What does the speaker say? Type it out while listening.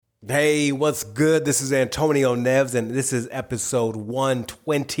Hey, what's good? This is Antonio Neves, and this is episode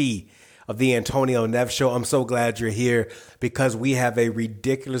 120 of the Antonio Neves Show. I'm so glad you're here because we have a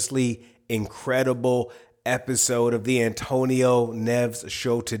ridiculously incredible episode of the Antonio Neves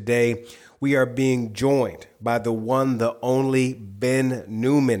Show today. We are being joined by the one, the only Ben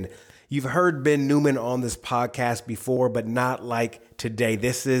Newman. You've heard Ben Newman on this podcast before, but not like today.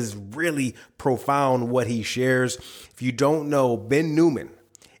 This is really profound what he shares. If you don't know, Ben Newman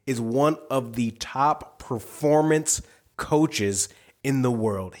is one of the top performance coaches in the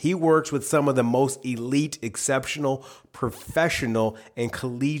world. He works with some of the most elite, exceptional, professional, and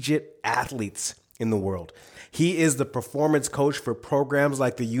collegiate athletes in the world. He is the performance coach for programs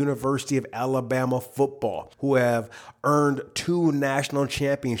like the University of Alabama football, who have earned 2 national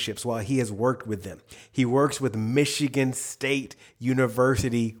championships while he has worked with them. He works with Michigan State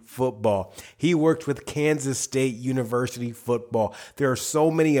University football. He worked with Kansas State University football. There are so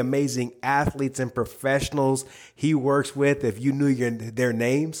many amazing athletes and professionals he works with. If you knew their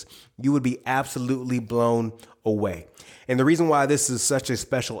names, you would be absolutely blown away. And the reason why this is such a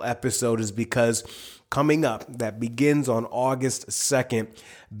special episode is because coming up, that begins on August 2nd,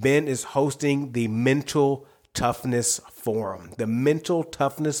 Ben is hosting the Mental Toughness Forum. The Mental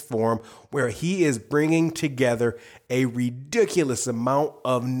Toughness Forum, where he is bringing together a ridiculous amount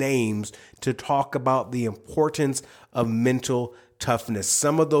of names to talk about the importance of mental toughness.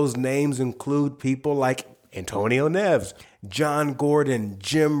 Some of those names include people like Antonio Neves, John Gordon,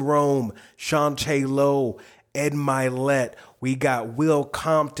 Jim Rome, Shantae Lowe, Ed Milet. We got Will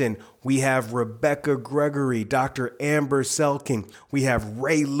Compton. We have Rebecca Gregory, Dr. Amber Selking. We have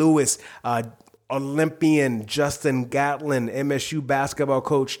Ray Lewis, Olympian Justin Gatlin, MSU basketball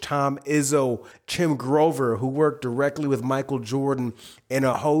coach Tom Izzo, Tim Grover, who worked directly with Michael Jordan, and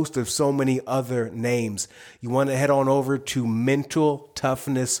a host of so many other names. You want to head on over to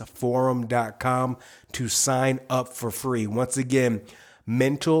mentaltoughnessforum.com to sign up for free. Once again,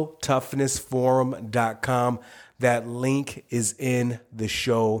 mentaltoughnessforum.com. That link is in the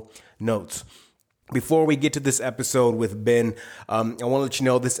show notes. Before we get to this episode with Ben, I want to let you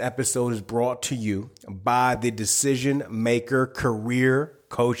know this episode is brought to you by the Decision Maker Career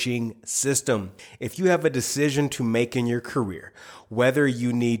Coaching System. If you have a decision to make in your career, whether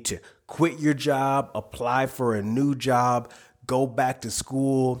you need to quit your job, apply for a new job, go back to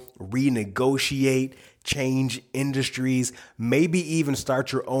school, renegotiate, change industries, maybe even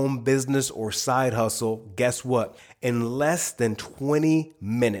start your own business or side hustle, guess what? In less than 20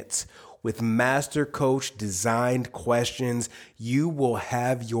 minutes, with Master Coach designed questions, you will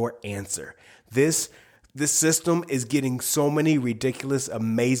have your answer. This system is getting so many ridiculous,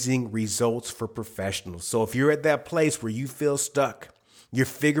 amazing results for professionals. So if you're at that place where you feel stuck, you're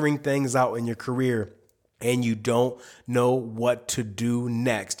figuring things out in your career, and you don't know what to do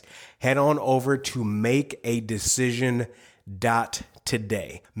next, head on over to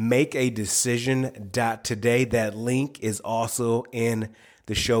makeadecision.today. Makeadecision.today. That link is also in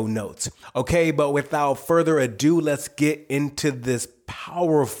the show notes. Okay, but without further ado, let's get into this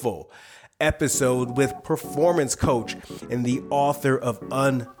powerful episode with performance coach and the author of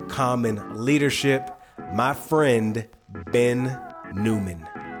Uncommon Leadership, my friend, Ben Newman.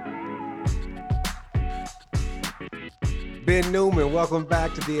 Ben Newman, welcome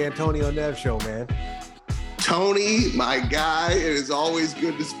back to the Antonio Neves Show, man. Tony, my guy, it is always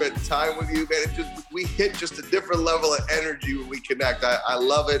good to spend time with you, man. We hit just a different level of energy when we connect. I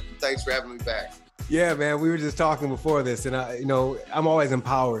love it. Thanks for having me back. Yeah, man. We were just talking before this, and I'm always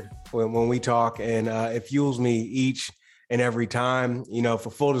empowered when we talk, and it fuels me each and every time.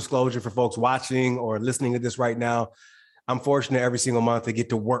 For full disclosure, for folks watching or listening to this right now, I'm fortunate every single month to get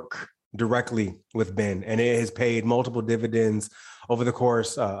to work directly with Ben, and it has paid multiple dividends over the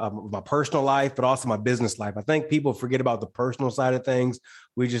course of my personal life, but also my business life. I think people forget about the personal side of things.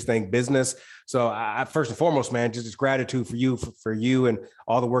 We just think business. So I first and foremost, man, just gratitude for you and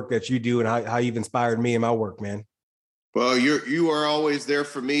all the work that you do and how you've inspired me in my work, man. Well, you are always there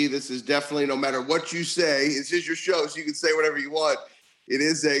for me. This is definitely, no matter what you say, this is your show, so you can say whatever you want. It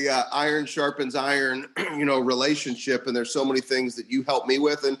is a iron sharpens iron, relationship, and there's so many things that you help me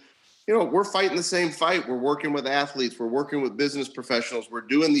with. And we're fighting the same fight. We're working with athletes. We're working with business professionals. We're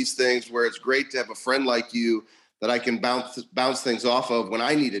doing these things where it's great to have a friend like you that I can bounce things off of when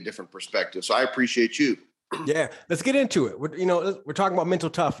I need a different perspective. So I appreciate you. Yeah, let's get into it. We're talking about mental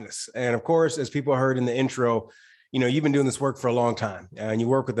toughness. And of course, as people heard in the intro, you've been doing this work for a long time, and you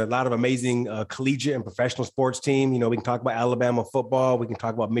work with a lot of amazing collegiate and professional sports team. We can talk about Alabama football. We can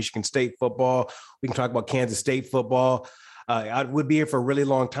talk about Michigan State football. We can talk about Kansas State football. I would be here for a really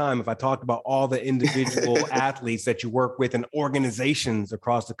long time if I talked about all the individual athletes that you work with and organizations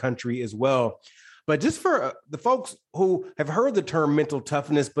across the country as well. But just for the folks who have heard the term mental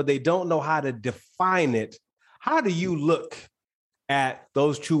toughness, but they don't know how to define it, how do you look at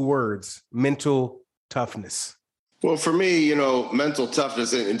those two words, mental toughness? Well, for me, mental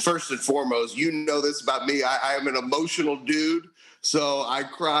toughness, and first and foremost, this about me. I am an emotional dude. So I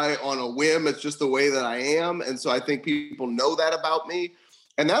cry on a whim. It's just the way that I am. And so I think people know that about me.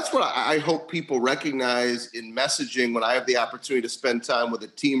 And that's what I hope people recognize in messaging when I have the opportunity to spend time with a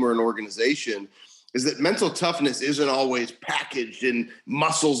team or an organization, is that mental toughness isn't always packaged in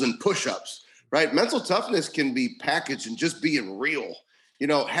muscles and push-ups, right? Mental toughness can be packaged in just being real.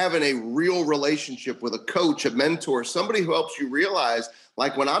 Having a real relationship with a coach, a mentor, somebody who helps you realize,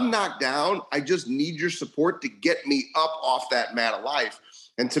 like, when I'm knocked down, I just need your support to get me up off that mat of life.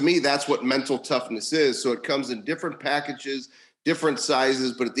 And to me, that's what mental toughness is. So it comes in different packages, different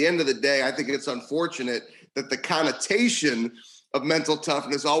sizes. But at the end of the day, I think it's unfortunate that the connotation of mental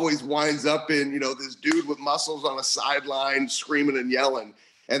toughness always winds up in, this dude with muscles on a sideline screaming and yelling.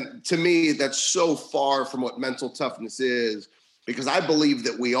 And to me, that's so far from what mental toughness is. Because I believe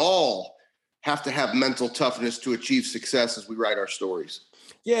that we all have to have mental toughness to achieve success as we write our stories.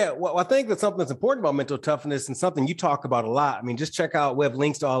 Yeah, well, I think that's something that's important about mental toughness and something you talk about a lot. I mean, just check out, we have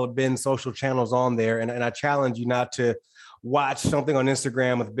links to all of Ben's social channels on there. And I challenge you not to watch something on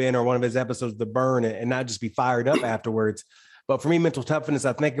Instagram with Ben or one of his episodes, The Burn, and not just be fired up afterwards. But for me, mental toughness,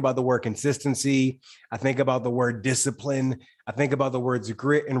 I think about the word consistency. I think about the word discipline. I think about the words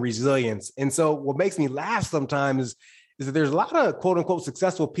grit and resilience. And so what makes me laugh sometimes is that there's a lot of quote unquote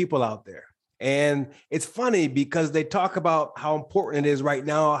successful people out there. And it's funny because they talk about how important it is right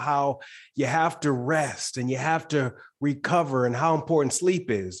now, how you have to rest and you have to recover and how important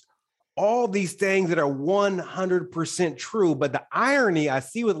sleep is. All these things that are 100% true. But the irony I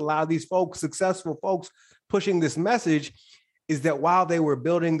see with a lot of these folks, successful folks pushing this message, is that while they were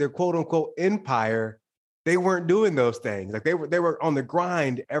building their quote unquote empire, they weren't doing those things. Like they were on the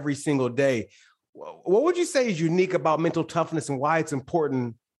grind every single day. What would you say is unique about mental toughness and why it's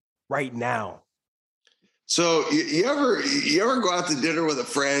important right now? So you ever go out to dinner with a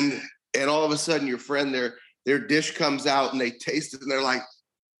friend and all of a sudden your friend, their dish comes out and they taste it and they're like,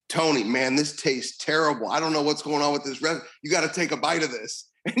 Tony, man, this tastes terrible. I don't know what's going on with this restaurant. You got to take a bite of this.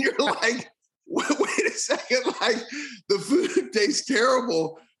 And you're like, wait a second, like the food tastes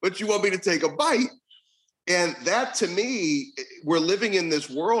terrible, but you want me to take a bite? And that, to me, we're living in this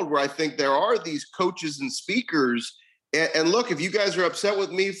world where I think there are these coaches and speakers. And look, if you guys are upset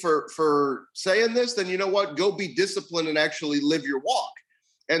with me for saying this, then you know what? Go be disciplined and actually live your walk.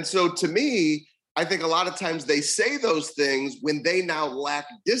 And so to me, I think a lot of times they say those things when they now lack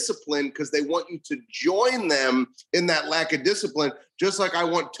discipline because they want you to join them in that lack of discipline. Just like I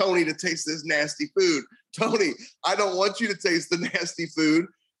want Tony to taste this nasty food. Tony, I don't want you to taste the nasty food.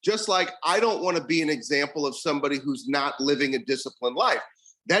 Just like I don't want to be an example of somebody who's not living a disciplined life.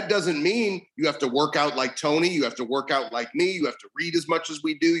 That doesn't mean you have to work out like Tony. You have to work out like me. You have to read as much as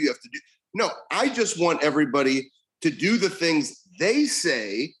we do. You have to do. No, I just want everybody to do the things they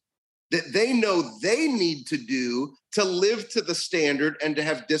say that they know they need to do to live to the standard and to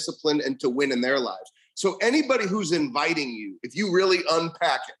have discipline and to win in their lives. So anybody who's inviting you, if you really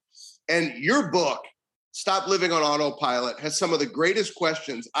unpack it, and your book, Stop Living on Autopilot, has some of the greatest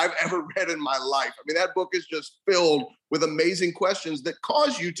questions I've ever read in my life. I mean, that book is just filled with amazing questions that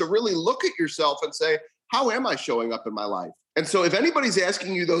cause you to really look at yourself and say, how am I showing up in my life? And so if anybody's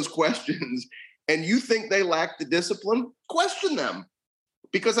asking you those questions and you think they lack the discipline, question them.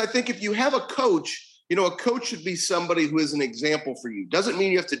 Because I think if you have a coach, a coach should be somebody who is an example for you. Doesn't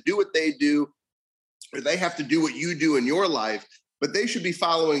mean you have to do what they do or they have to do what you do in your life. But they should be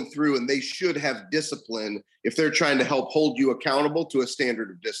following through and they should have discipline if they're trying to help hold you accountable to a standard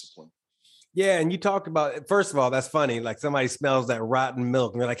of discipline. Yeah. And you talked about, first of all, that's funny. Like somebody smells that rotten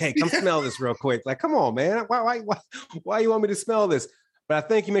milk and they're like, hey, come smell this real quick. Like, come on, man. Why you want me to smell this? But I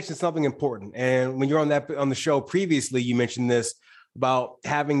think you mentioned something important. And when you're on the show previously, you mentioned this about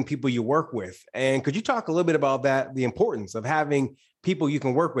having people you work with. And could you talk a little bit about that, the importance of having people you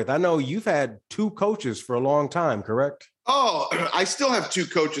can work with? I know you've had 2 coaches for a long time, correct? Oh, I still have 2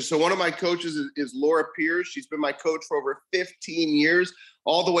 coaches. So one of my coaches is Laura Pierce. She's been my coach for over 15 years,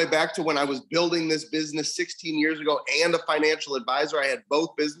 all the way back to when I was building this business 16 years ago and a financial advisor. I had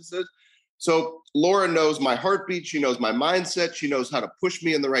both businesses. So Laura knows my heartbeat. She knows my mindset. She knows how to push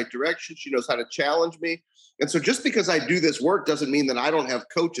me in the right direction. She knows how to challenge me. And so just because I do this work doesn't mean that I don't have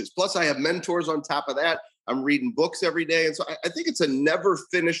coaches. Plus, I have mentors on top of that. I'm reading books every day. And so I think it's a never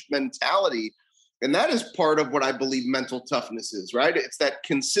finished mentality. And that is part of what I believe mental toughness is, right? It's that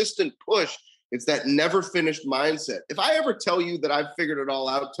consistent push. It's that never finished mindset. If I ever tell you that I've figured it all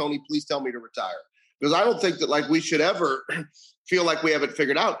out, Tony, please tell me to retire. Because I don't think that like we should ever feel like we have it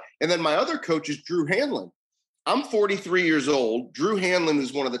figured out. And then my other coach is Drew Hanlon. I'm 43 years old. Drew Hanlon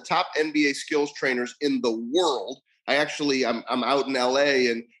is one of the top NBA skills trainers in the world. I'm out in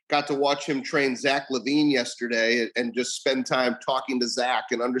LA and got to watch him train Zach LaVine yesterday and just spend time talking to Zach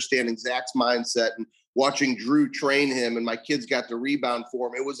and understanding Zach's mindset and watching Drew train him. And my kids got to rebound for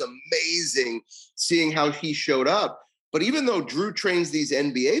him. It was amazing seeing how he showed up. But even though Drew trains these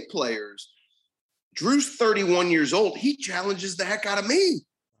NBA players, Drew's 31 years old. He challenges the heck out of me.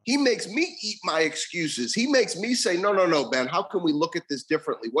 He makes me eat my excuses. He makes me say, no, Ben, how can we look at this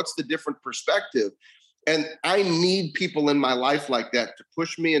differently? What's the different perspective? And I need people in my life like that to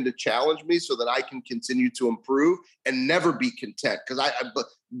push me and to challenge me so that I can continue to improve and never be content. Because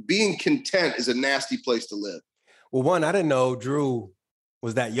being content is a nasty place to live. Well, one, I didn't know Drew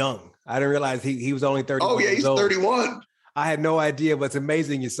was that young. I didn't realize he was only 31. Oh, yeah, he's 31. I had no idea, but it's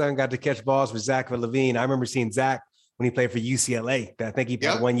amazing. Your son got to catch balls for Zach LaVine. I remember seeing Zach when he played for UCLA. I think he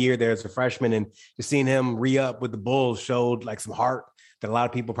played 1 year there as a freshman, and just seeing him re-up with the Bulls showed like some heart that a lot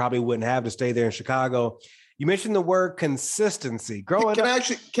of people probably wouldn't have to stay there in Chicago. You mentioned the word consistency. Can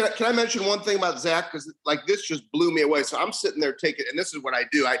I mention one thing about Zach? Because like this just blew me away. So I'm sitting there taking, and this is what I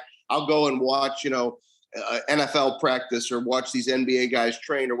do. I'll go and watch, NFL practice or watch these NBA guys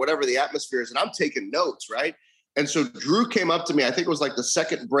train or whatever the atmosphere is, and I'm taking notes, right? And so Drew came up to me. I think it was like the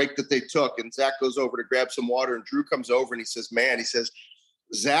second break that they took, and Zach goes over to grab some water, and Drew comes over and he says,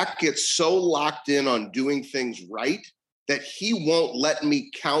 Zach gets so locked in on doing things right that he won't let me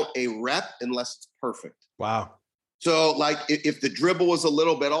count a rep unless it's perfect. Wow. So like if the dribble was a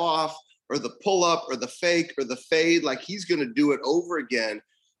little bit off or the pull up or the fake or the fade, like he's going to do it over again.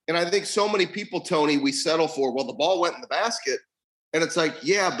 And I think so many people, Tony, we settle for, well, the ball went in the basket. And it's like,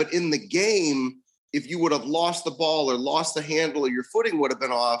 yeah, but in the game, if you would have lost the ball or lost the handle or your footing would have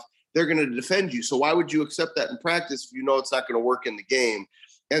been off, they're going to defend you. So why would you accept that in practice if you know it's not going to work in the game?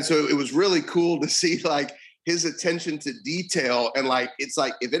 And so it was really cool to see like his attention to detail. And like, it's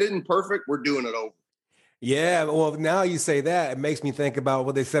like, if it isn't perfect, we're doing it over. Yeah. Well, now you say that, it makes me think about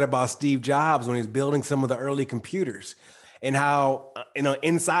what they said about Steve Jobs when he was building some of the early computers and how,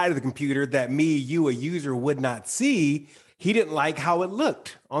 inside of the computer that you, a user, would not see. He didn't like how it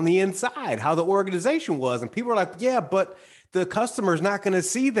looked on the inside, how the organization was. And people are like, yeah, but the customer's not going to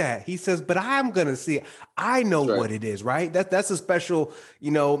see that. He says, but I'm going to see it. I know what it is, right? That's a special,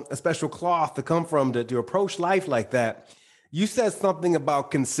 a special cloth to come from to approach life like that. You said something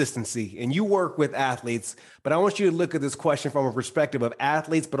about consistency and you work with athletes, but I want you to look at this question from a perspective of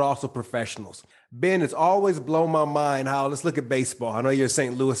athletes, but also professionals. Ben, it's always blown my mind how, let's look at baseball. I know you're a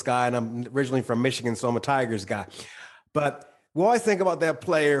St. Louis guy and I'm originally from Michigan, so I'm a Tigers guy. But we always think about that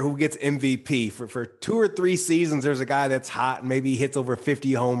player who gets MVP. For 2 or 3 seasons, there's a guy that's hot. Maybe he hits over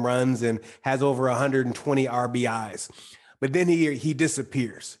 50 home runs and has over 120 RBIs. But then he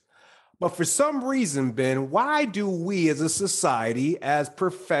disappears. But for some reason, Ben, why do we as a society, as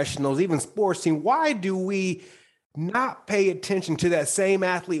professionals, even sports team, why do we not pay attention to that same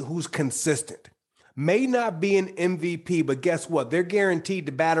athlete who's consistent? May not be an MVP, but guess what? They're guaranteed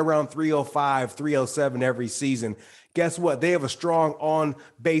to bat around 305, 307 every season. Guess what? They have a strong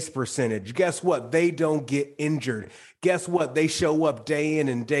on-base percentage. Guess what? They don't get injured. Guess what? They show up day in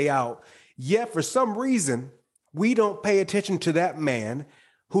and day out. Yet for some reason, we don't pay attention to that man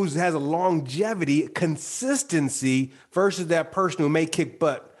who has a longevity, consistency versus that person who may kick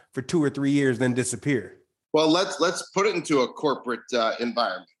butt for 2 or 3 years, then disappear. Well, let's put it into a corporate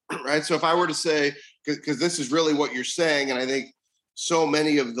environment, right? So if I were to say, because this is really what you're saying, and I think so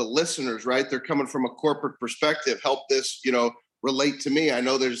many of the listeners, right, they're coming from a corporate perspective, help this, relate to me. I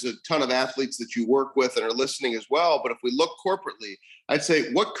know there's a ton of athletes that you work with and are listening as well. But if we look corporately, I'd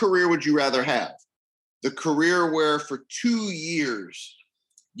say, what career would you rather have? The career where for 2 years,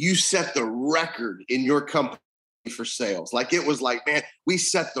 you set the record in your company for sales. Like it was like, man, we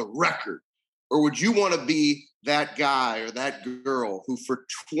set the record. Or would you want to be that guy or that girl who for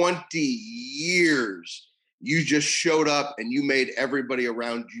 20 years, you just showed up and you made everybody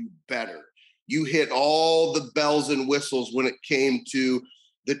around you better? You hit all the bells and whistles when it came to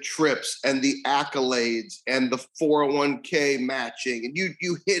the trips and the accolades and the 401k matching. And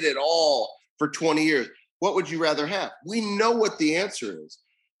you hit it all for 20 years. What would you rather have? We know what the answer is.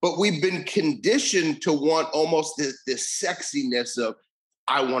 But we've been conditioned to want almost this sexiness of,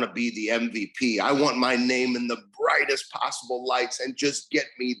 I want to be the MVP. I want my name in the brightest possible lights and just get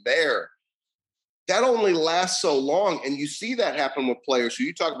me there. That only lasts so long. And you see that happen with players. So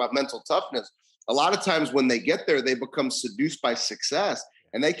you talk about mental toughness. a lot of times when they get there, they become seduced by success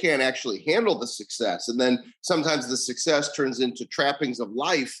and they can't actually handle the success. And then sometimes the success turns into trappings of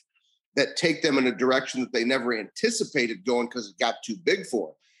life that take them in a direction that they never anticipated going because it got too big for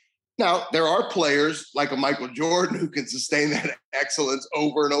them. Now, there are players like a Michael Jordan who can sustain that excellence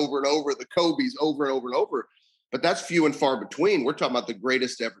over and over and over, the Kobe's over and over and over, but that's few and far between. We're talking about the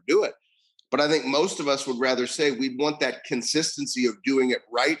greatest to ever do it. But I think most of us would rather say we want that consistency of doing it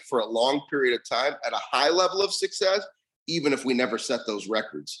right for a long period of time at a high level of success, even if we never set those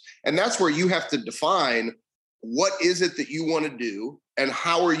records. And that's where you have to define what is it that you want to do and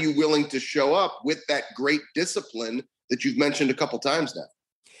how are you willing to show up with that great discipline that you've mentioned a couple times now.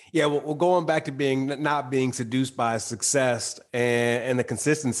 Yeah, well, going back to not being seduced by success and the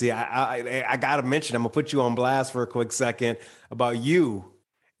consistency, I got to mention, I'm going to put you on blast for a quick second about you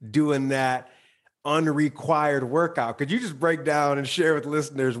doing that unrequired workout. Could you just break down and share with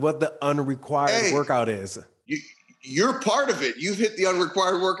listeners what the unrequired workout is? You're part of it. You've hit the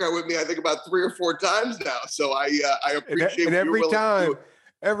unrequired workout with me, I think about 3 or 4 times now. So I appreciate and every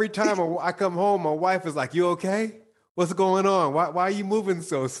time I come home, my wife is like, "You okay? What's going on? Why are you moving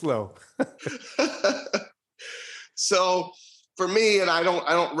so slow?" So for me, and I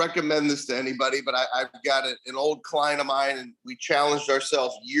don't recommend this to anybody, but I've got an old client of mine, and we challenged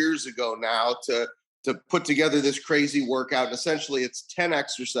ourselves years ago now to put together this crazy workout. And essentially, it's 10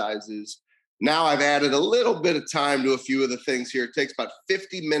 exercises. Now I've added a little bit of time to a few of the things here. It takes about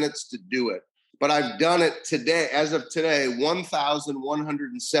 50 minutes to do it, but I've done it today, as of today,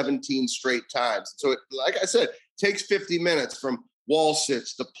 1,117 straight times. So like I said, it takes 50 minutes from wall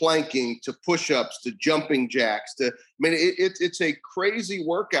sits to planking to push-ups to jumping jacks it's a crazy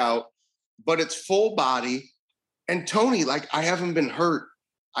workout, but it's full body. And Tony, like, I haven't been hurt.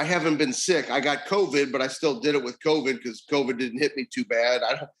 I haven't been sick. I got COVID, but I still did it with COVID because COVID didn't hit me too bad.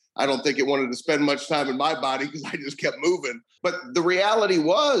 I don't think it wanted to spend much time in my body because I just kept moving. But the reality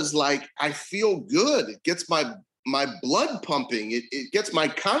was, like, I feel good. It gets my blood pumping. It gets my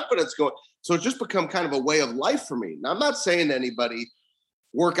confidence going. So it's just become kind of a way of life for me. Now, I'm not saying to anybody,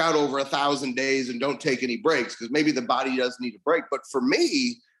 work out over 1,000 days and don't take any breaks, because maybe the body does need a break. But for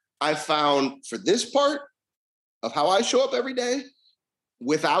me, I found for this part of how I show up every day,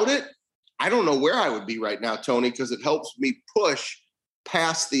 without it, I don't know where I would be right now, Tony, because it helps me push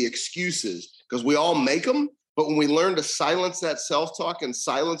past the excuses, because we all make them. But when we learn to silence that self-talk and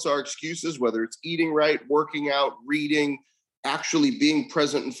silence our excuses, whether it's eating right, working out, reading, actually being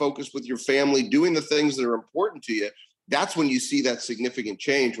present and focused with your family, doing the things that are important to you, that's when you see that significant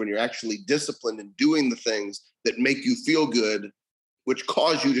change, when you're actually disciplined and doing the things that make you feel good, which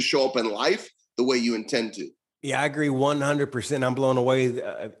cause you to show up in life the way you intend to. Yeah, I agree 100%. I'm blown away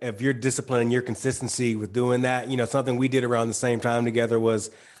of your discipline and your consistency with doing that. You know, something we did around the same time together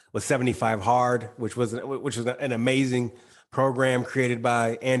was 75 Hard, which was an amazing program created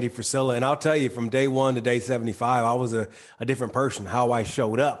by Andy Frisella. And I'll tell you, from day 1 to day 75, I was a different person. How I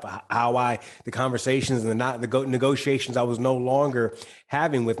showed up, the conversations and the negotiations I was no longer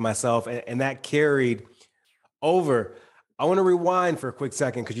having with myself, and that carried over. I want to rewind for a quick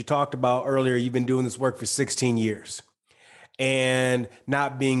second, because you talked about earlier, you've been doing this work for 16 years and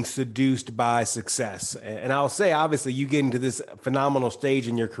not being seduced by success. And I'll say, obviously, you get into this phenomenal stage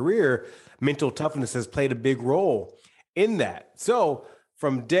in your career, mental toughness has played a big role in that. So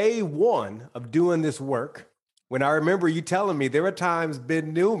from day 1 of doing this work, when I remember you telling me there were times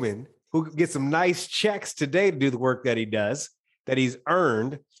Ben Newman, who gets some nice checks today to do the work that he does, that he's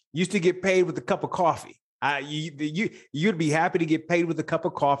earned, used to get paid with a cup of coffee. You'd be happy to get paid with a cup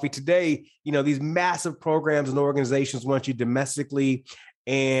of coffee. Today, you know, these massive programs and organizations want you domestically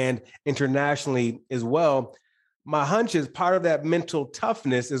and internationally as well. My hunch is part of that mental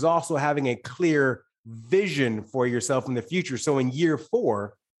toughness is also having a clear vision for yourself in the future. So in year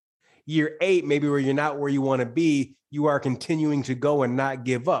 4, year 8, maybe where you're not where you want to be, you are continuing to go and not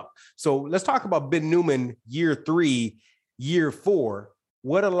give up. So let's talk about Ben Newman, year 3, year 4.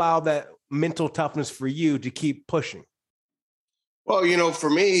 What allowed that mental toughness for you to keep pushing? Well, you know, for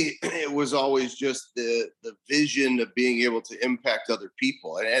me, it was always just the vision of being able to impact other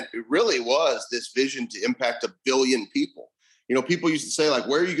people. And it really was this vision to impact 1 billion people. You know, people used to say, like,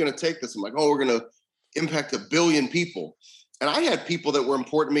 where are you going to take this? I'm like, oh, we're going to impact 1 billion people. And I had people that were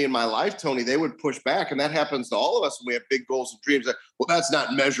important to me in my life, Tony, they would push back. And that happens to all of us when we have big goals and dreams. Like, well, that's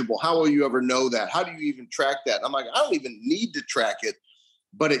not measurable. How will you ever know that? How do you even track that? And I'm like, I don't even need to track it.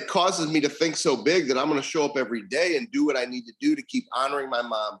 But it causes me to think so big that I'm going to show up every day and do what I need to do to keep honoring my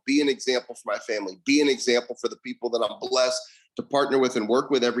mom, be an example for my family, be an example for the people that I'm blessed to partner with and work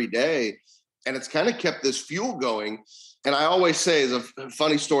with every day. And it's kind of kept this fuel going. And I always say, is a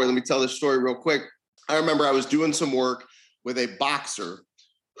funny story. Let me tell this story real quick. I remember I was doing some work with a boxer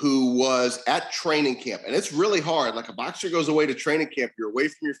who was at training camp. And it's really hard. Like, a boxer goes away to training camp, you're away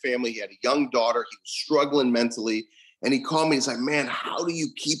from your family. He had a young daughter. He was struggling mentally. And he called me. He's like, man, how do you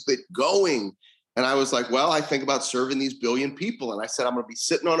keep it going? And I was like, well, I think about serving these billion people. And I said, I'm going to be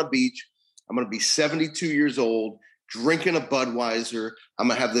sitting on a beach. I'm going to be 72 years old, drinking a Budweiser. I'm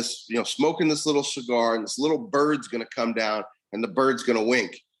going to have this, smoking this little cigar, and this little bird's going to come down, and the bird's going to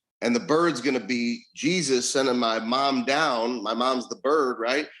wink. And the bird's going to be Jesus sending my mom down. My mom's the bird,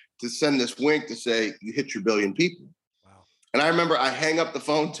 right? To send this wink to say, you hit your billion people. Wow. And I remember I hang up the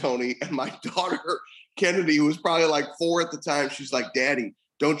phone, Tony, and my daughter, Kennedy, who was probably like 4 at the time, she's like, Daddy,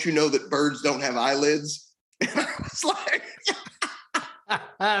 don't you know that birds don't have eyelids? And I was like,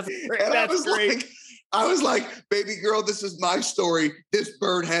 That's great. I was like, baby girl, this is my story. This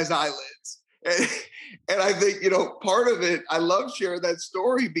bird has eyelids. And I think, part of it, I love sharing that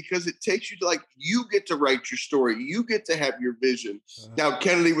story because it takes you to, like, you get to write your story. You get to have your vision. Now,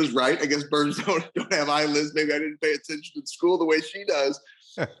 Kennedy was right. I guess birds don't have eyelids. Maybe I didn't pay attention in school the way she does.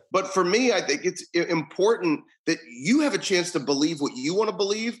 But for me, I think it's important that you have a chance to believe what you want to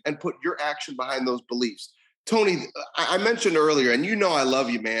believe and put your action behind those beliefs. Tony, I mentioned earlier, and I love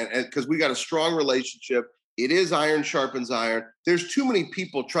you, man, because we got a strong relationship. It is iron sharpens iron. There's too many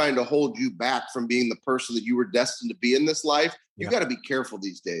people trying to hold you back from being the person that you were destined to be in this life. You got to be careful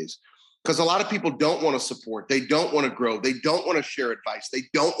these days, because a lot of people don't want to support. They don't want to grow. They don't want to share advice. They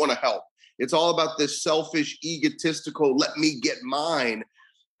don't want to help. It's all about this selfish, egotistical, let me get mine.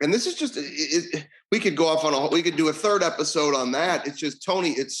 And this is just, we could go off we could do a third episode on that. It's just,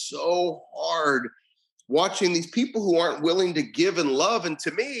 Tony, it's so hard watching these people who aren't willing to give and love. And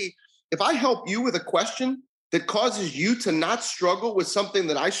to me, if I help you with a question that causes you to not struggle with something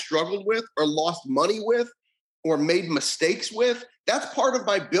that I struggled with or lost money with or made mistakes with, that's part of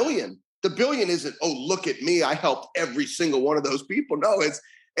my billion. The billion isn't, oh, look at me, I helped every single one of those people. No, it's,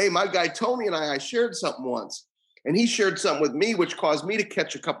 hey, my guy Tony and I shared something once. And he shared something with me, which caused me to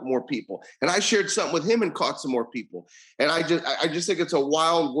catch a couple more people. And I shared something with him and caught some more people. And I just think it's a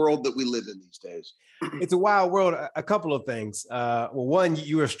wild world that we live in these days. It's a wild world. A couple of things. Well, one,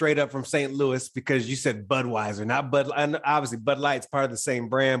 you were straight up from St. Louis because you said Budweiser, not Bud. And obviously, Bud Light's part of the same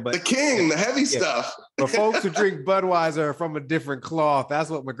brand, but the king, the heavy stuff. For folks who drink Budweiser are from a different cloth. That's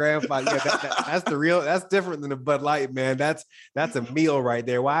what my grandfather. That's the real. That's different than a Bud Light, man. That's a meal right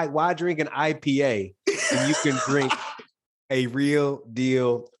there. Why drink an IPA when you can drink a real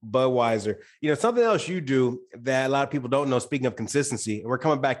deal Budweiser? Something else you do that a lot of people don't know. Speaking of consistency, and we're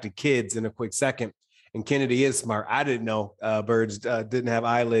coming back to kids in a quick second. And Kennedy is smart. I didn't know birds didn't have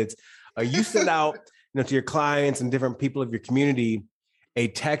eyelids. You send out, to your clients and different people of your community, a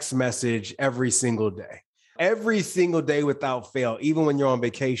text message every single day without fail, even when you're on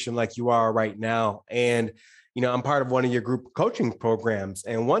vacation like you are right now. And, I'm part of one of your group coaching programs.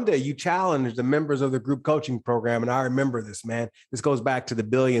 And one day you challenged the members of the group coaching program. And I remember this, man. This goes back to the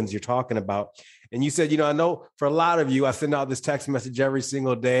billions you're talking about. And you said, I know for a lot of you, I send out this text message every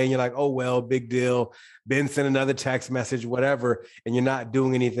single day. And you're like, oh, well, big deal. Ben sent another text message, whatever. And you're not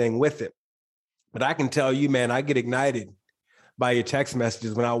doing anything with it. But I can tell you, man, I get ignited by your text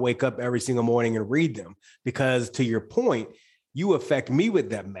messages when I wake up every single morning and read them. Because to your point, you affect me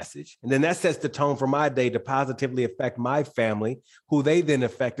with that message. And then that sets the tone for my day to positively affect my family, who they then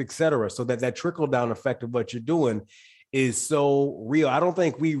affect, et cetera. So that trickle down effect of what you're doing is so real. I don't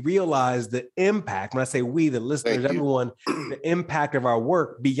think we realize the impact. When I say we, the listeners, everyone, the impact of our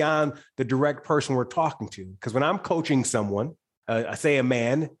work beyond the direct person we're talking to. Because when I'm coaching someone, I say a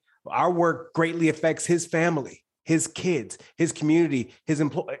man, our work greatly affects his family, his kids, his community, his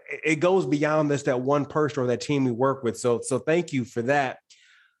employee. It goes beyond this, that one person or that team we work with. So thank you for that.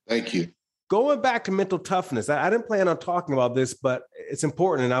 Thank you. Going back to mental toughness, I didn't plan on talking about this, but it's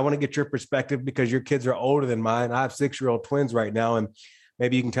important. And I want to get your perspective because your kids are older than mine. I have 6-year-old twins right now, and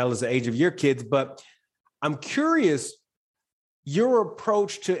maybe you can tell us the age of your kids. But I'm curious, your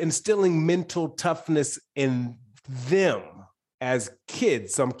approach to instilling mental toughness in them as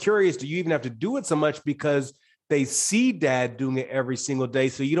kids. So I'm curious, do you even have to do it so much because they see dad doing it every single day,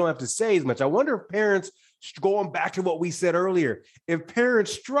 so you don't have to say as much? I wonder if parents, going back to what we said earlier, if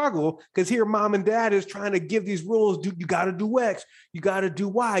parents struggle because here mom and dad is trying to give these rules, you got to do X, you got to do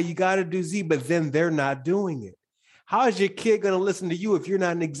Y, you got to do Z, but then they're not doing it. How is your kid going to listen to you if you're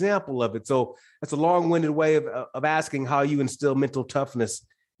not an example of it? So that's a long-winded way of asking how you instill mental toughness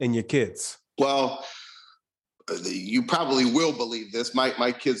in your kids. Well, you probably will believe this.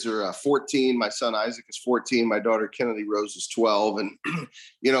 My kids are 14. My son Isaac is 14. My daughter Kennedy Rose is 12. And,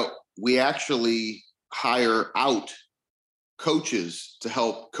 we actually hire out coaches to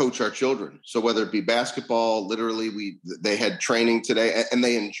help coach our children. So whether it be basketball, literally they had training today and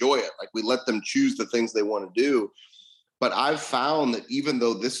they enjoy it. Like we let them choose the things they want to do. But I've found that even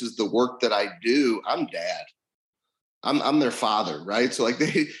though this is the work that I do, I'm dad. I'm their father, right? So like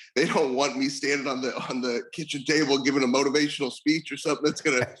they don't want me standing on the kitchen table giving a motivational speech or something that's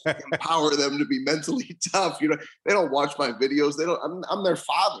going to empower them to be mentally tough. They don't watch my videos. I'm their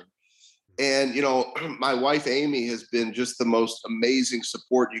father. And, my wife, Amy, has been just the most amazing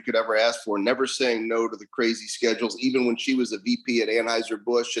support you could ever ask for, never saying no to the crazy schedules, even when she was a VP at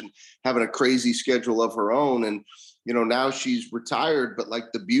Anheuser-Busch and having a crazy schedule of her own. And, now she's retired. But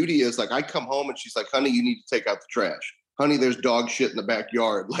like the beauty is like I come home and she's like, honey, you need to take out the trash. Honey, there's dog shit in the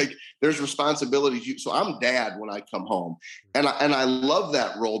backyard. Like there's responsibilities. So I'm dad when I come home. And I love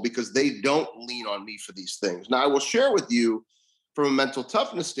that role because they don't lean on me for these things. Now, I will share with you from a mental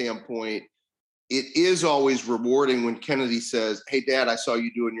toughness standpoint, it is always rewarding when Kennedy says, hey, Dad, I saw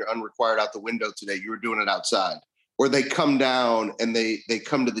you doing your unrequired out the window today. You were doing it outside. Or they come down and they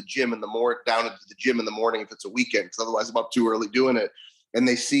come to the gym down into the gym in the morning if it's a weekend, because otherwise I'm up too early doing it. And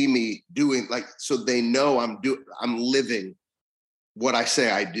they see me doing so they know I'm living what I say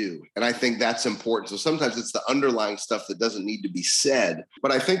I do. And I think that's important. So sometimes it's the underlying stuff that doesn't need to be said.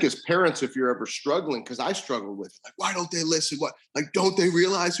 But I think as parents, if you're ever struggling, because I struggle with it, like, why don't they listen? Don't they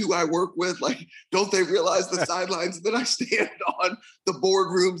realize who I work with? Like, don't they realize the sidelines that I stand on, the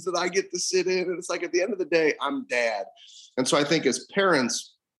boardrooms that I get to sit in? And it's like, at the end of the day, I'm dad. And so I think as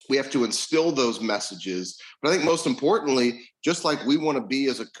parents, we have to instill those messages. But I think most importantly, just like we want to be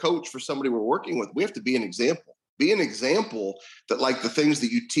as a coach for somebody we're working with, we have to be an example. Be an example that like the things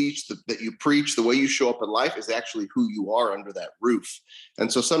that you teach, that you preach, the way you show up in life is actually who you are under that roof.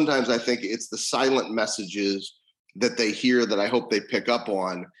 And so sometimes I think it's the silent messages that they hear that I hope they pick up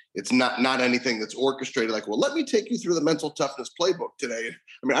on. It's not anything that's orchestrated like, well, let me take you through the mental toughness playbook today.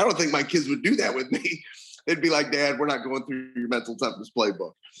 I mean, I don't think my kids would do that with me. They'd be like, Dad, we're not going through your mental toughness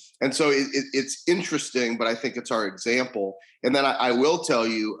playbook. And so it's interesting, but I think it's our example. And then I will tell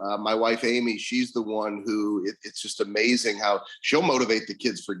you, my wife, Amy, she's the one who it's just amazing how she'll motivate the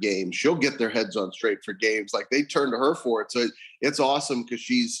kids for games. She'll get their heads on straight for games. Like they turn to her for it. So it's awesome because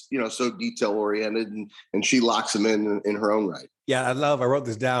she's, so detail oriented and she locks them in her own right. Yeah, I wrote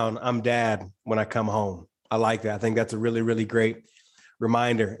this down. I'm dad when I come home. I like that. I think that's a really, really great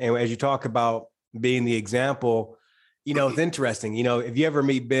reminder. And as you talk about being the example, it's interesting. If you ever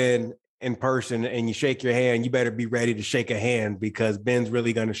meet Ben in person and you shake your hand, you better be ready to shake a hand because Ben's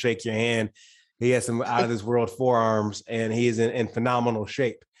really going to shake your hand. He has some out of this world forearms and he is in phenomenal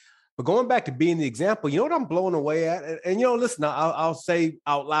shape. But going back to being the example, you know what I'm blown away at? And listen, I'll say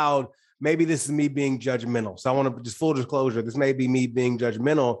out loud, maybe this is me being judgmental. So I want to just full disclosure, this may be me being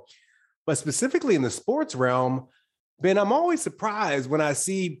judgmental, but specifically in the sports realm, Ben, I'm always surprised when I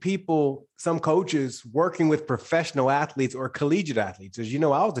see people, some coaches working with professional athletes or collegiate athletes. As you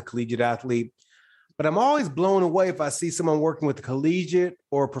know, I was a collegiate athlete, but I'm always blown away if I see someone working with collegiate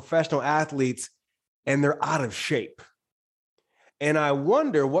or professional athletes and they're out of shape. And I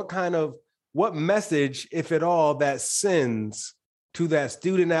wonder what message, if at all, that sends to that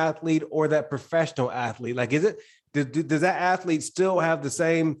student athlete or that professional athlete. Like, does that athlete still have the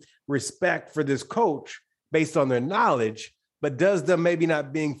same respect for this coach based on their knowledge, but does them maybe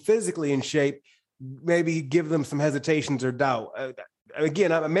not being physically in shape, maybe give them some hesitations or doubt?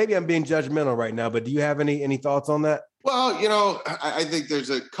 Again, maybe I'm being judgmental right now, but do you have any thoughts on that? Well, I think there's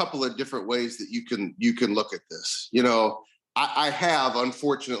a couple of different ways that you can look at this. I have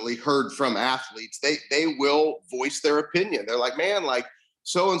unfortunately heard from athletes, they will voice their opinion. They're like, man, like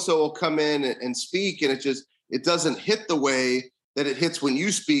so-and-so will come in and speak, and it doesn't hit the way that it hits when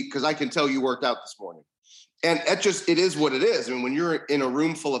you speak because I can tell you worked out this morning. And it is what it is. I mean, when you're in a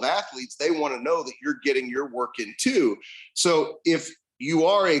room full of athletes, they want to know that you're getting your work in too. So if you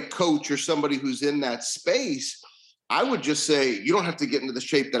are a coach or somebody who's in that space, I would just say you don't have to get into the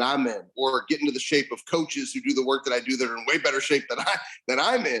shape that I'm in or get into the shape of coaches who do the work that I do that are in way better shape than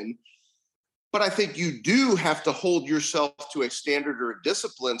I'm in. But I think you do have to hold yourself to a standard or a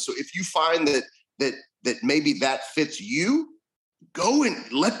discipline. So if you find that maybe that fits you, go and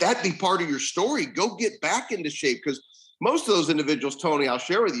let that be part of your story. Go get back into shape because most of those individuals, Tony, I'll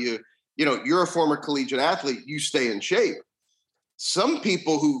share with you, you're a former collegiate athlete, you stay in shape. Some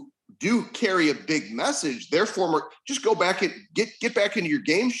people who do carry a big message, just go back and get back into your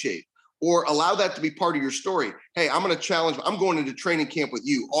game shape or allow that to be part of your story. Hey, I'm going to challenge, I'm going into training camp with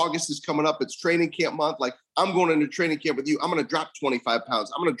you. August is coming up. It's training camp month. Like I'm going into training camp with you. I'm going to drop 25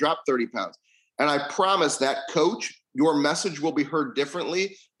 pounds. I'm going to drop 30 pounds. And I promise that coach your message will be heard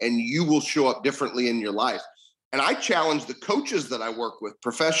differently and you will show up differently in your life. And I challenge the coaches that I work with,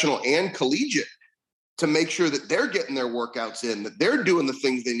 professional and collegiate, to make sure that they're getting their workouts in, that they're doing the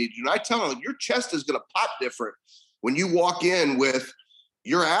things they need to do. And I tell them, your chest is going to pop different when you walk in with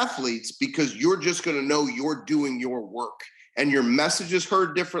your athletes, because you're just going to know you're doing your work, and your message is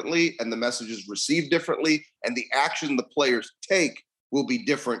heard differently and the message is received differently, and the action the players take will be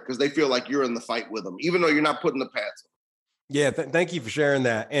different because they feel like you're in the fight with them, even though you're not putting the pads on. Yeah, thank you for sharing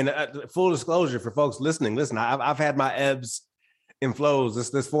that. And full disclosure for folks listening, listen, I've had my ebbs and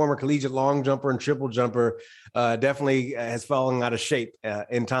flows. This former collegiate long jumper and triple jumper definitely has fallen out of shape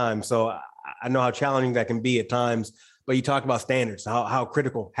in time. So I know how challenging that can be at times. But you talked about standards, how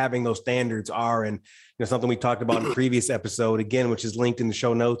critical having those standards are, and something we talked about in the previous episode again, which is linked in the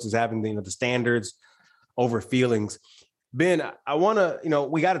show notes, is having the standards over feelings. Ben, I want to,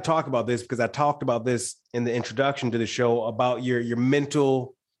 we got to talk about this because I talked about this in the introduction to the show about your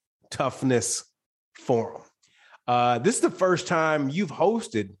mental toughness forum. This is the first time you've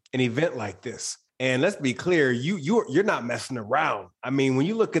hosted an event like this. And let's be clear, you're not messing around. I mean, when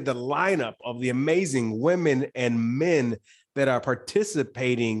you look at the lineup of the amazing women and men that are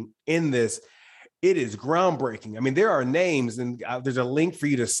participating in this, it is groundbreaking. I mean, there are names, and there's a link for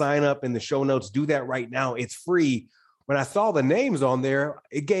you to sign up in the show notes. Do that right now. It's free. When I saw the names on there,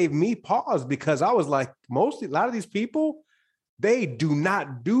 it gave me pause because I was like, a lot of these people, they do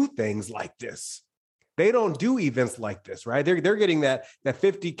not do things like this. They don't do events like this, right? They're getting that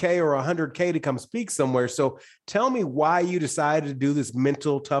 $50K or $100K to come speak somewhere. So tell me why you decided to do this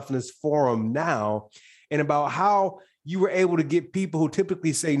mental toughness forum now, and about how you were able to get people who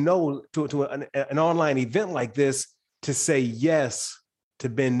typically say no to an online event like this to say yes to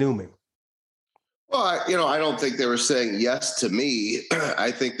Ben Newman. Well, I don't think they were saying yes to me.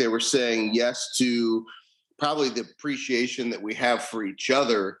 I think they were saying yes to probably the appreciation that we have for each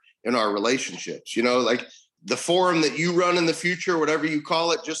other in our relationships. Like the forum that you run in the future, whatever you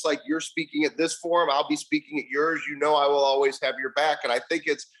call it, just like you're speaking at this forum, I'll be speaking at yours. I will always have your back. And I think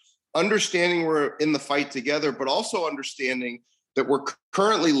it's understanding we're in the fight together, but also understanding that we're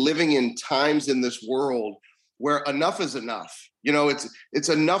currently living in times in this world where enough is enough. It's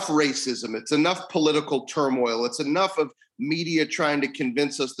enough racism. It's enough political turmoil. It's enough of media trying to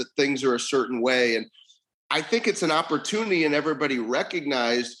convince us that things are a certain way. And I think it's an opportunity, and everybody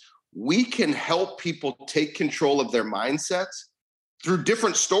recognized we can help people take control of their mindsets through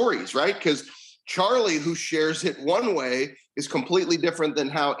different stories, right? Because Charlie, who shares it one way, is completely different than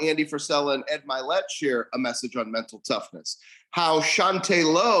how Andy Frisella and Ed Milet share a message on mental toughness. How Shantae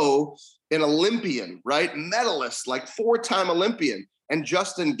Lowe, an Olympian, right? Medalist, like 4-time Olympian, and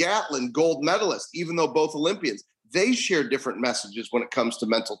Justin Gatlin, gold medalist, even though both Olympians, they share different messages when it comes to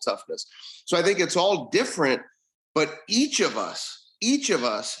mental toughness. So I think it's all different, but each of us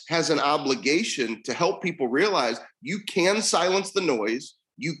has an obligation to help people realize you can silence the noise.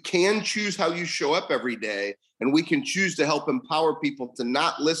 You can choose how you show up every day, and we can choose to help empower people to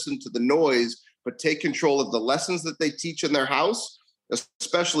not listen to the noise, but take control of the lessons that they teach in their house,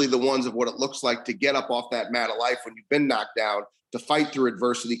 especially the ones of what it looks like to get up off that mat of life when you've been knocked down, to fight through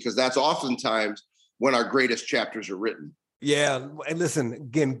adversity, because that's oftentimes when our greatest chapters are written. Yeah. And listen,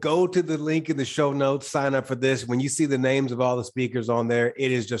 again, go to the link in the show notes, sign up for this. When you see the names of all the speakers on there,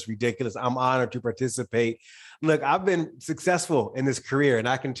 it is just ridiculous. I'm honored to participate. Look, I've been successful in this career, and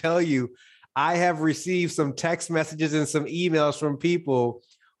I can tell you, I have received some text messages and some emails from people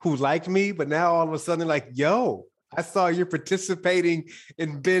who liked me, but now all of a sudden they're like, yo, I saw you're participating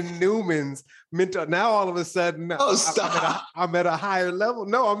in Ben Newman's mentor. Now all of a sudden, I'm at a higher level.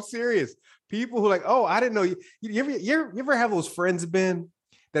 No, I'm serious. People who are like, oh, I didn't know you. You ever have those friends, Ben,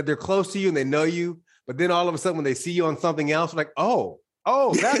 that they're close to you and they know you, but then all of a sudden when they see you on something else, like, oh,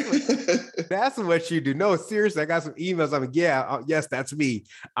 that's what you do. No, seriously, I got some emails. I'm like, yes, that's me.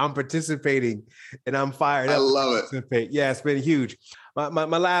 I'm participating and I'm fired up. I love it. Yeah, it's been huge. My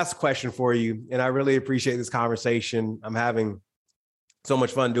last question for you, and I really appreciate this conversation. I'm having so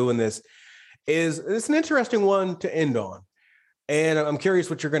much fun doing this. It's an interesting one to end on. And I'm curious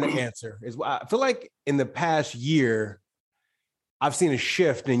what you're going to answer. I feel like in the past year, I've seen a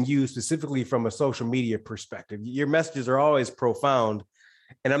shift in you specifically from a social media perspective. Your messages are always profound.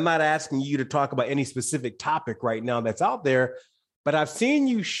 And I'm not asking you to talk about any specific topic right now that's out there, but I've seen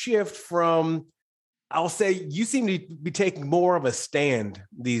you shift from, I'll say you seem to be taking more of a stand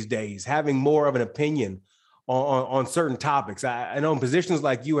these days, having more of an opinion on certain topics. I know in positions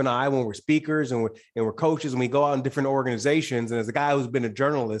like you and I, when we're speakers and we're coaches and we go out in different organizations, and as a guy who's been a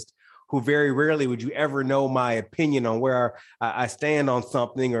journalist who very rarely would you ever know my opinion on where I stand on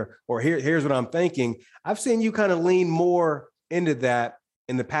something or here's what I'm thinking. I've seen you kind of lean more into that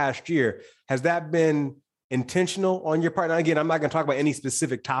in the past year. Has that been intentional on your part? Now, again, I'm not going to talk about any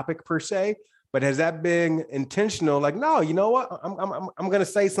specific topic per se, but has that been intentional? Like, no, you know what? I'm going to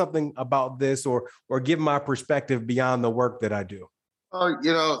say something about this or give my perspective beyond the work that I do.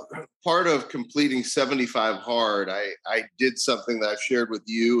 Part of completing 75 hard, I did something that I've shared with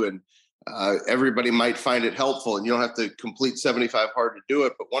you, and everybody might find it helpful, and you don't have to complete 75 hard to do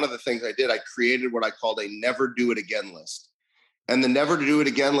it. But one of the things I did, I created what I called a never do it again list. And the never to do it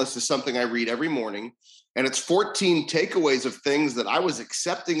again list is something I read every morning. And it's 14 takeaways of things that I was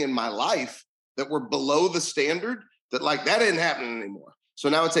accepting in my life that were below the standard, that like that ain't happening anymore. So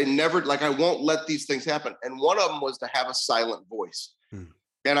now it's a never, like I won't let these things happen. And one of them was to have a silent voice.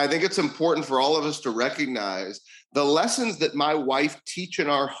 And I think it's important for all of us to recognize the lessons that my wife teach in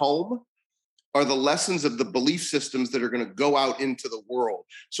our home are the lessons of the belief systems that are going to go out into the world.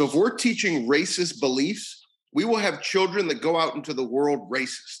 So if we're teaching racist beliefs, we will have children that go out into the world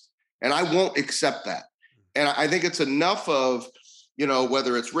racist. And I won't accept that. And I think it's enough of,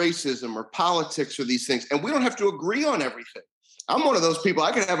 whether it's racism or politics or these things, and we don't have to agree on everything. I'm one of those people,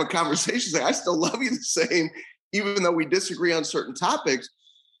 I can have a conversation, say, I still love you the same, even though we disagree on certain topics.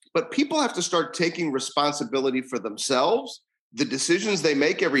 But people have to start taking responsibility for themselves, the decisions they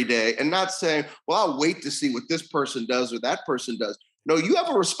make every day, and not saying, well, I'll wait to see what this person does or that person does. No, you have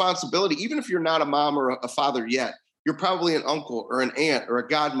a responsibility, even if you're not a mom or a father yet. You're probably an uncle or an aunt or a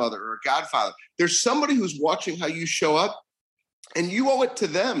godmother or a godfather. There's somebody who's watching how you show up, and you owe it to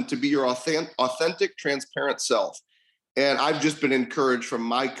them to be your authentic, transparent self. And I've just been encouraged from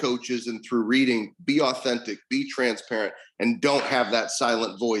my coaches and through reading, be authentic, be transparent, and don't have that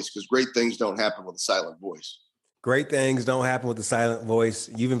silent voice, because great things don't happen with a silent voice. Great things don't happen with the silent voice.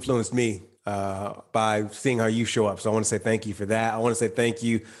 You've influenced me by seeing how you show up. So I want to say thank you for that. I want to say thank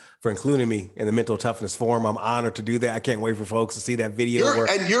you for including me in the Mental Toughness Forum. I'm honored to do that. I can't wait for folks to see that video.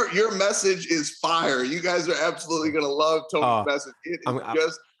 Your message is fire. You guys are absolutely going to love Tony's message. It is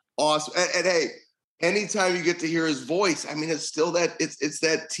just awesome. And hey, anytime you get to hear his voice, I mean, it's still that it's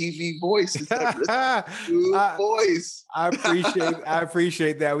that TV voice. It's that voice. I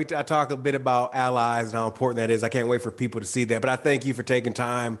appreciate that. I talk a bit about allies and how important that is. I can't wait for people to see that. But I thank you for taking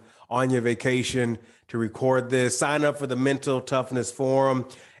time on your vacation to record this. Sign up for the Mental Toughness Forum.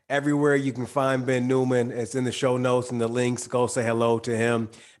 Everywhere you can find Ben Newman, it's in the show notes and the links. Go say hello to him.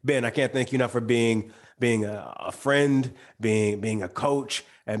 Ben, I can't thank you enough for being a friend, being a coach,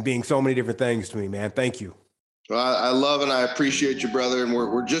 and being so many different things to me, man. Thank you. Well, I love and I appreciate you, brother. And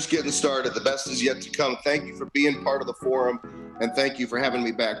we're just getting started. The best is yet to come. Thank you for being part of the forum. And thank you for having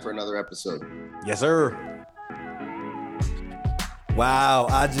me back for another episode. Yes, sir. Wow,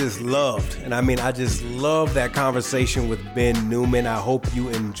 I just loved that conversation with Ben Newman. I hope you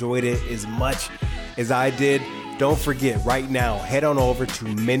enjoyed it as much as I did. Don't forget, right now, head on over to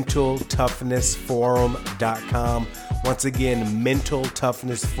mentaltoughnessforum.com. Once again,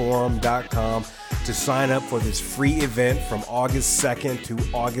 mentaltoughnessforum.com to sign up for this free event from August 2nd to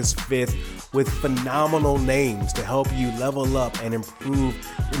August 5th with phenomenal names to help you level up and improve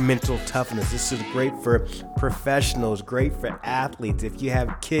your mental toughness. This is great for professionals, great for athletes. If you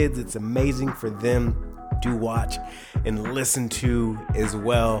have kids, it's amazing for them to watch and listen to as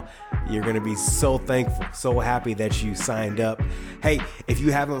well. You're going to be so thankful, so happy that you signed up. Hey, if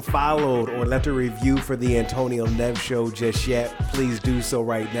you haven't followed or left a review for the Antonio Nev Show just yet, please do so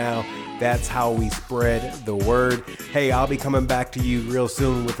right now. That's how we spread the word. Hey, I'll be coming back to you real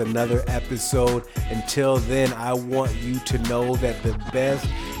soon with another episode. Until then, I want you to know that the best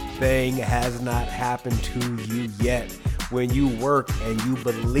thing has not happened to you yet. When you work and you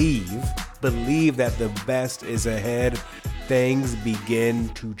believe that the best is ahead, things begin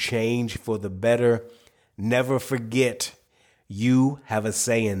to change for the better. Never forget, you have a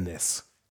say in this.